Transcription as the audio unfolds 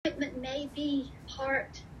may be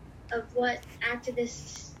part of what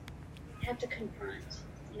activists have to confront.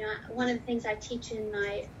 One of the things I teach in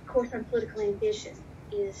my course on political ambition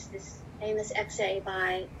is this famous essay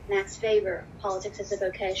by Max Weber, Politics as a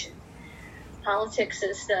Vocation. Politics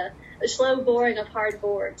is the slow boring of hard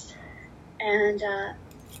boards. And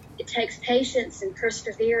it takes patience and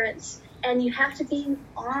perseverance. And you have to be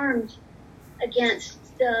armed against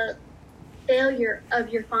the failure of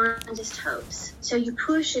your fondest hopes. So you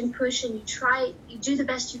push and push and you try, you do the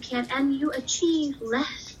best you can, and you achieve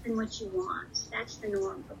less than what you want. That's the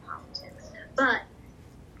norm for politics. But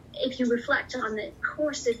if you reflect on the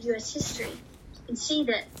course of U.S. history, you can see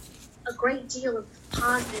that a great deal of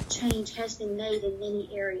positive change has been made in many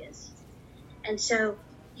areas. And so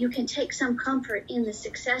you can take some comfort in the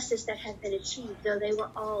successes that have been achieved, though they were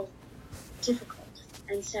all difficult.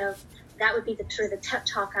 And so that would be the sort of the pep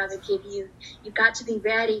talk I would give you. You've got to be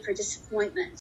ready for disappointment.